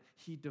 but that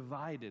he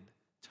divided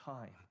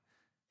time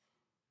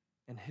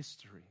and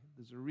history.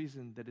 There's a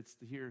reason that it's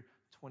the year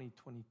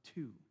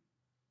 2022.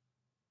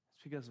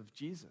 It's because of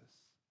Jesus.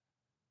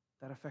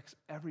 That affects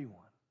everyone.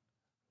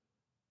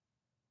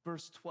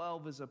 Verse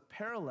 12 is a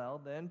parallel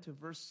then to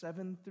verse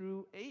 7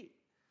 through 8.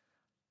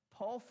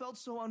 Paul felt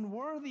so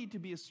unworthy to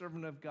be a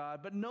servant of God,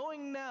 but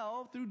knowing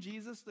now through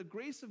Jesus the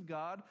grace of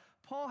God,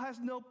 Paul has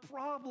no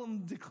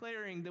problem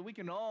declaring that we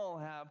can all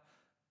have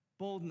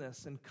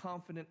boldness and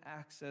confident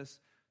access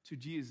to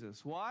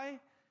Jesus. Why?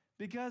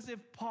 Because if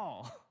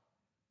Paul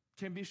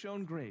can be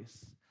shown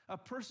grace, a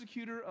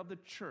persecutor of the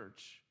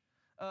church,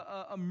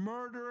 a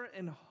murderer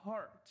in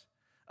heart,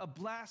 a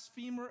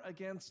blasphemer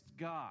against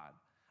God,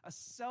 a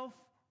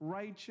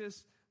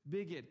self-righteous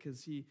bigot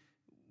because he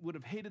would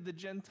have hated the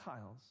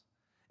Gentiles,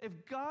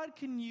 if God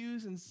can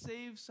use and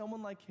save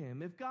someone like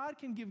him, if God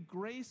can give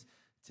grace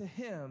to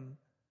him,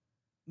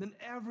 then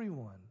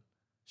everyone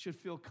should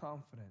feel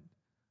confident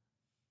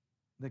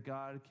that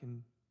God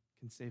can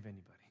save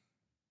anybody.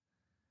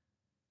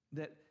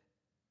 That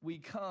we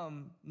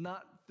come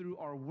not through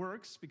our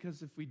works,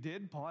 because if we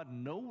did, Paul had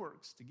no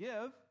works to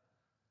give,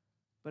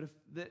 but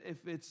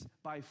if it's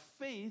by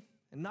faith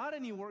and not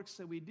any works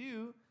that we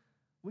do,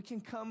 we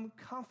can come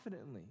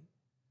confidently.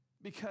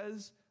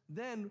 Because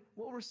then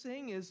what we're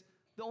saying is,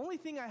 the only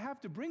thing I have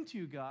to bring to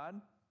you, God,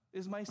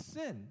 is my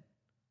sin.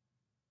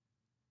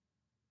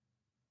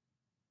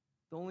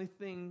 The only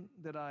thing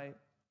that I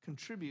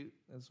contribute,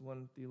 as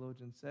one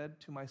theologian said,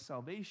 to my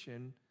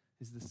salvation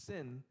is the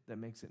sin that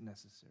makes it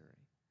necessary.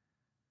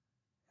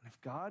 And if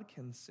God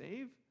can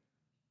save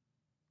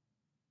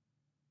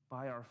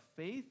by our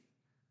faith,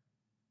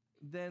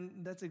 then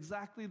that's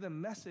exactly the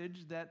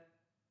message that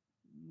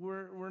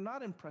we're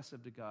not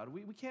impressive to God.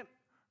 We can't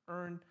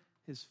earn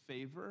his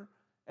favor.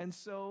 And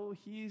so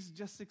he's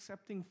just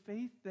accepting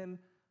faith, then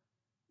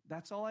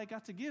that's all I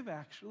got to give,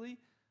 actually.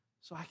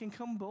 So I can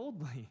come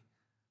boldly,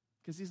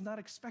 because he's not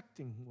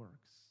expecting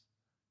works.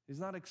 He's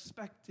not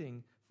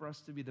expecting for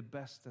us to be the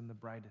best and the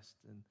brightest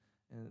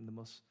and the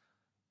most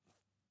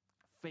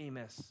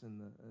famous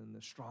and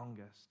the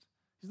strongest.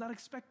 He's not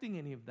expecting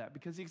any of that,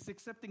 because he's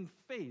accepting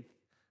faith,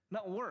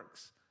 not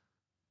works.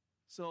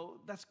 So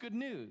that's good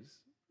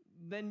news.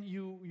 Then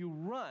you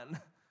run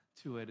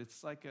to it.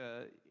 It's like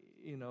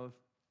if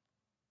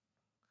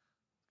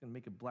going to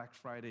make a Black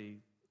Friday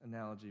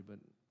analogy, but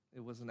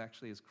it wasn't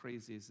actually as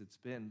crazy as it's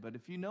been. But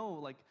if you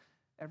know,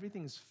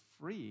 everything's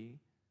free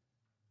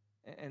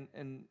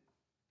and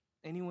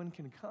anyone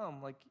can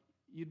come,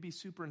 you'd be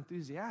super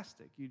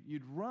enthusiastic.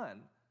 You'd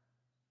run.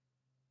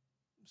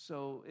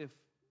 So if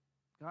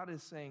God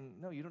is saying,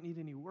 no, you don't need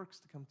any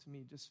works to come to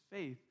me, just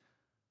faith,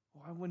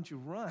 why wouldn't you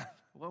run?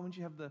 Why wouldn't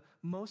you have the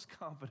most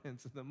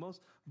confidence and the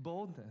most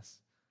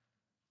boldness?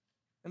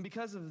 And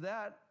because of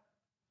that,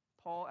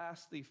 Paul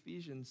asked the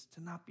Ephesians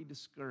to not be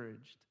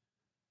discouraged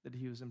that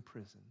he was in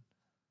prison,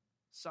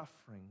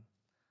 suffering.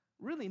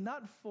 Really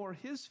not for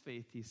his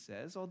faith, he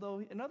says,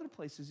 although in other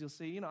places you'll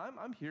say,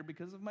 I'm here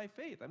because of my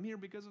faith. I'm here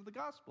because of the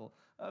gospel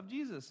of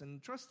Jesus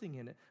and trusting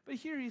in it. But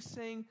here he's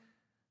saying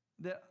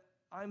that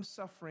I'm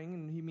suffering,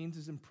 and he means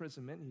his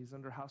imprisonment. He's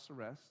under house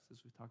arrest, as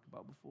we talked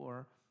about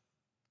before.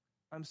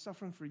 I'm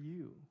suffering for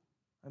you.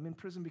 I'm in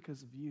prison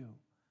because of you.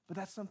 But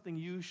that's something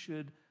you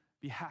should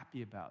be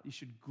happy about. You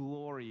should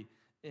glory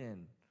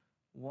in.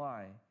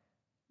 Why?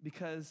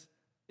 Because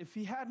if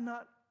he had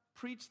not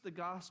preached the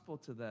gospel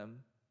to them,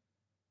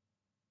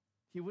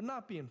 he would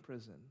not be in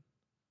prison,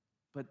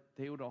 but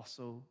they would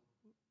also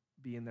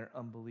be in their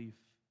unbelief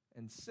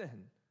and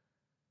sin.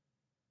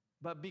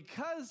 But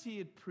because he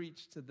had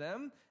preached to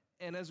them,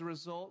 and as a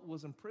result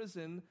was in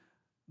prison,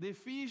 the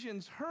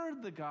Ephesians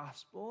heard the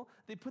gospel.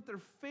 They put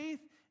their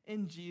faith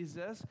in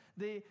Jesus.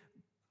 They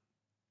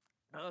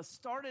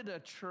started a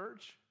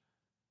church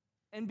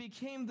and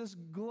became this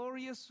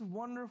glorious,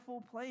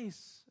 wonderful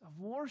place of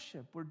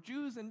worship where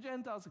Jews and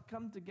Gentiles had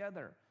come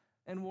together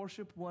and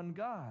worship one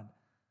God.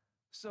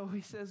 So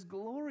he says,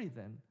 glory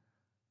then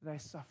that I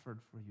suffered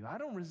for you. I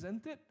don't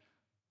resent it,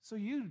 so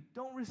you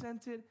don't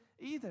resent it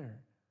either.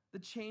 The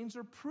chains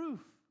are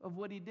proof of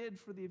what he did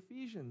for the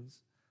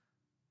Ephesians,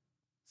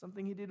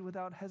 something he did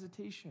without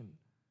hesitation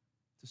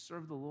to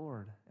serve the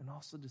Lord and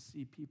also to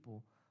see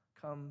people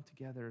come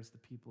together as the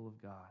people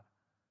of God.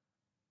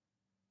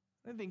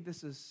 I think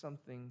this is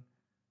something,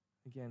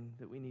 again,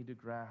 that we need to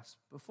grasp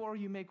before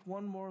you make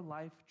one more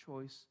life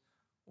choice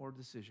or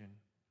decision,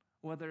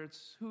 whether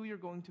it's who you're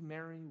going to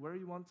marry, where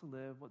you want to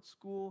live, what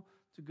school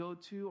to go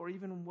to, or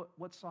even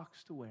what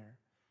socks to wear.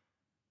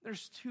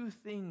 There's two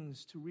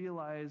things to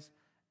realize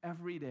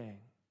every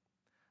day.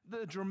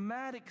 The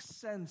dramatic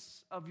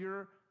sense of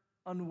your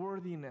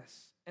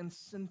unworthiness and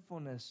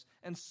sinfulness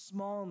and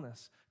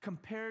smallness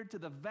compared to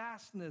the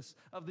vastness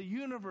of the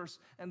universe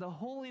and the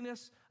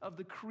holiness of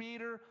the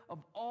Creator of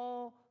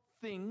all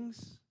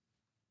things,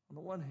 on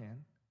the one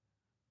hand,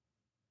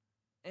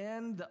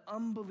 and the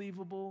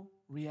unbelievable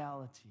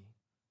reality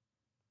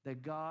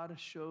that God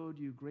showed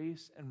you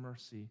grace and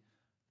mercy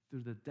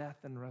through the death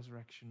and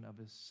resurrection of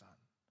his Son,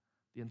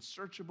 the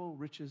unsearchable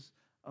riches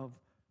of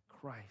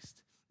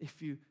Christ.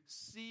 If you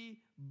see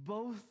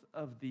both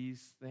of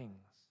these things,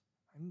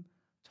 I'm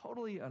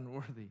totally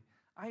unworthy.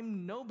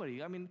 I'm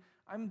nobody. I mean,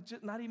 I'm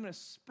just not even a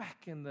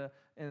speck in the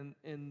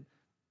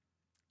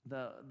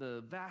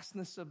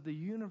vastness of the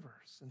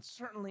universe. And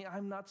certainly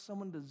I'm not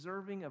someone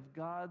deserving of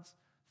God's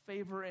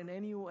favor in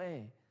any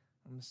way.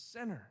 I'm a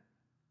sinner.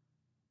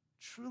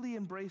 Truly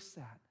embrace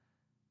that.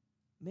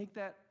 Make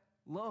that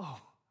low.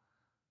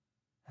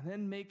 And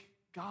then make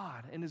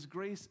God and his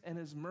grace and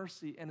his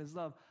mercy and his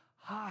love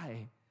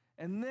high.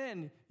 And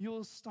then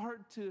you'll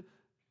start to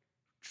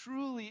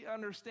truly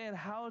understand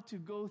how to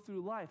go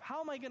through life.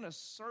 How am I going to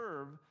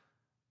serve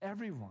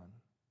everyone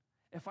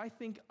if I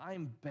think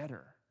I'm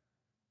better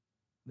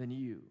than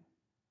you?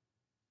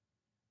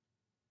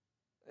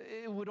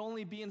 It would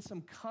only be in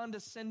some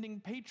condescending,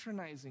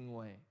 patronizing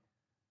way.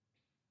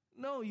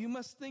 No, you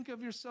must think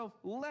of yourself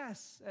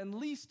less and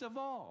least of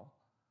all.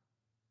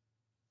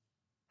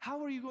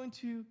 How are you going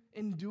to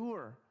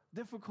endure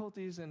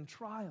difficulties and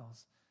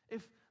trials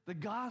if the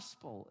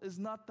gospel is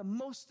not the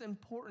most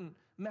important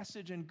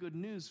message and good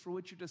news for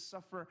which you to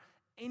suffer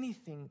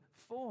anything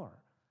for?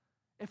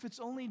 If it's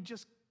only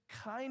just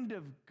kind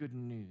of good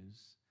news,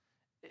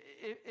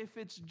 if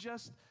it's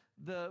just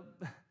the,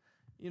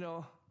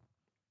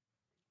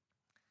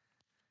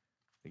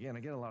 again, I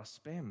get a lot of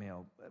spam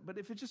mail, but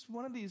if it's just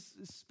one of these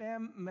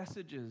spam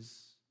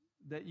messages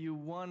that you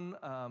won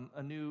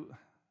a new,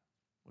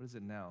 what is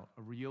it now,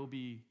 a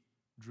Ryobi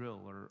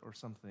drill or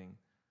something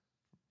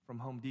from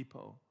Home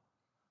Depot,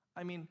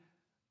 I mean,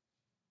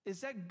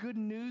 is that good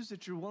news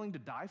that you're willing to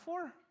die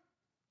for?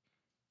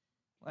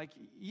 Like,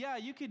 yeah,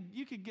 you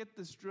could get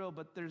this drill,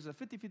 but there's a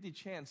 50-50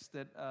 chance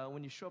that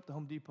when you show up to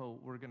Home Depot,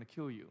 we're going to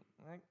kill you.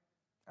 Like,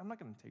 I'm not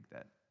going to take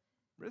that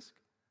risk.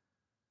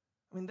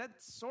 I mean,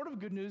 that's sort of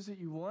good news that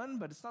you won,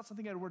 but it's not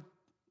something I'd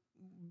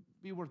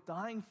be worth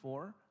dying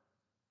for.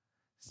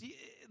 See,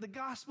 the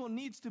gospel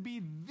needs to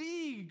be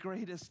the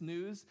greatest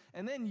news,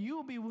 and then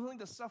you'll be willing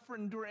to suffer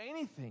and endure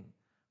anything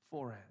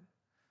for it.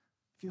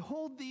 If you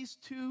hold these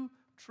two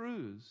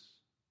truths,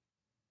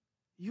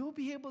 you'll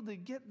be able to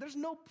there's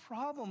no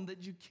problem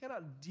that you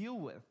cannot deal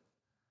with,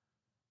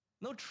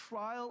 no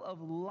trial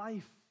of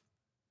life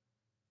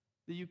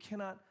that you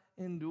cannot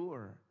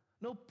endure,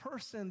 no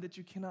person that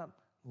you cannot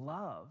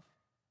love.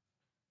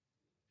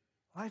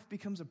 Life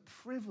becomes a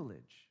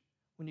privilege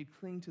when you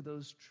cling to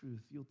those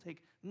truths. You'll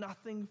take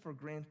nothing for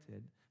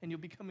granted, and you'll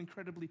become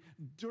incredibly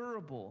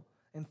durable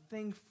and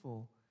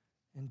thankful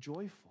and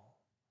joyful.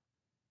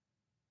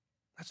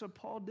 That's what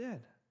Paul did.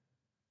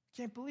 I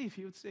can't believe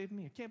he would save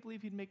me. I can't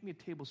believe he'd make me a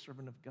table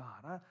servant of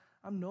God.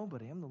 I'm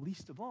nobody. I'm the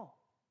least of all,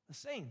 the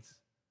saints.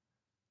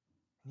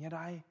 And yet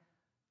I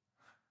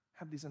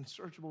have these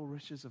unsearchable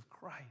riches of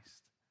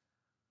Christ.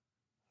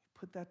 You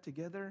put that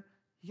together,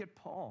 you get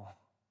Paul.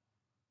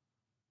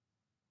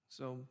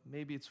 So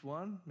maybe it's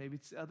one, maybe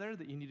it's the other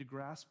that you need to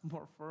grasp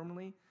more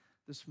firmly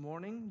this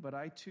morning, but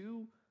I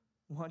too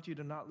want you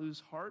to not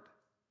lose heart.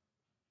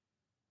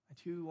 I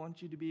too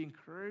want you to be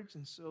encouraged,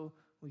 and so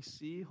we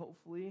see,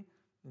 hopefully,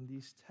 in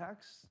these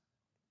texts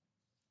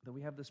that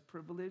we have this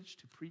privilege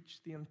to preach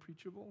the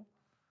unpreachable.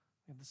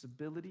 We have this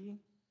ability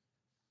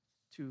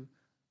to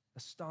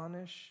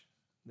astonish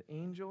the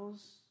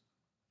angels.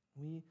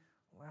 We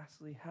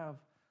lastly have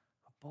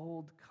a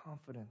bold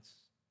confidence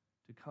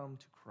to come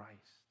to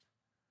Christ.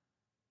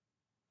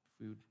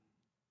 If we would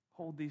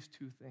hold these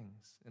two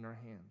things in our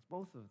hands,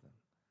 both of them.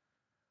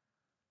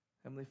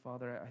 Heavenly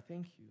Father, I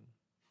thank you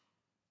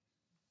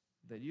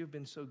that you have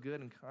been so good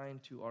and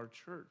kind to our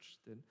church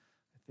that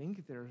I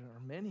think there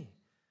are many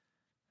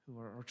who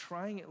are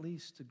trying at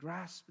least to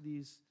grasp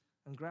these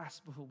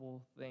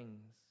ungraspable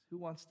things. Who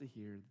wants to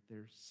hear that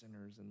they're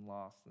sinners and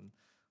lost and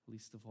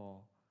least of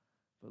all?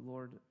 But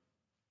Lord,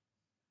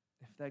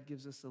 if that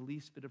gives us the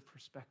least bit of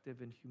perspective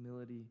and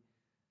humility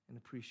and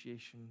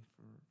appreciation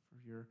for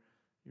your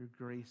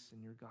grace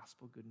and your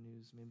gospel good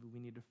news, maybe we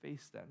need to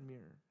face that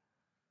mirror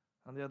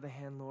On the other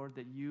hand, Lord,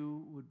 that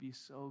you would be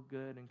so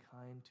good and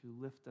kind to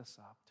lift us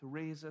up, to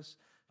raise us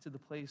to the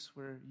place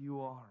where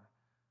you are,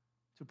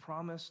 to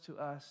promise to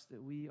us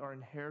that we are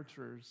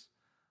inheritors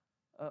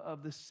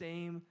of the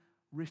same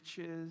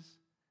riches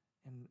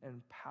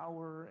and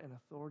power and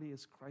authority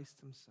as Christ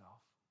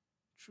himself,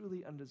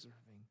 truly undeserving.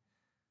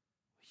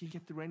 We can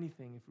get through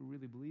anything if we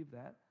really believe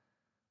that.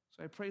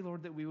 So I pray,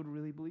 Lord, that we would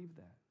really believe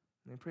that.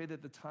 And I pray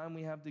that the time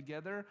we have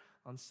together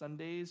on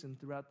Sundays and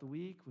throughout the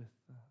week with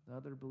the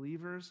other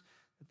believers,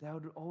 that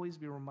would always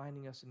be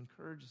reminding us and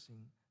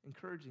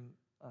encouraging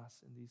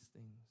us in these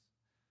things.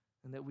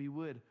 And that we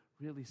would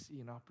really see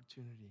an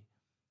opportunity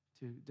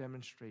to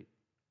demonstrate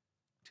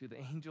to the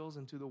angels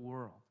and to the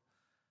world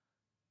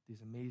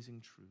these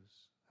amazing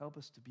truths. Help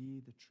us to be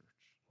the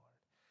church, Lord.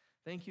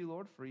 Thank you,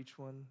 Lord, for each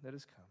one that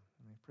has come.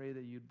 And I pray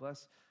that you'd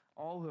bless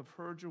all who have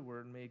heard your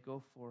word and may it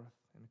go forth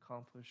and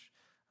accomplish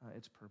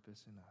its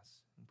purpose in us.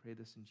 And pray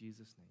this in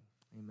Jesus'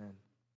 name. Amen.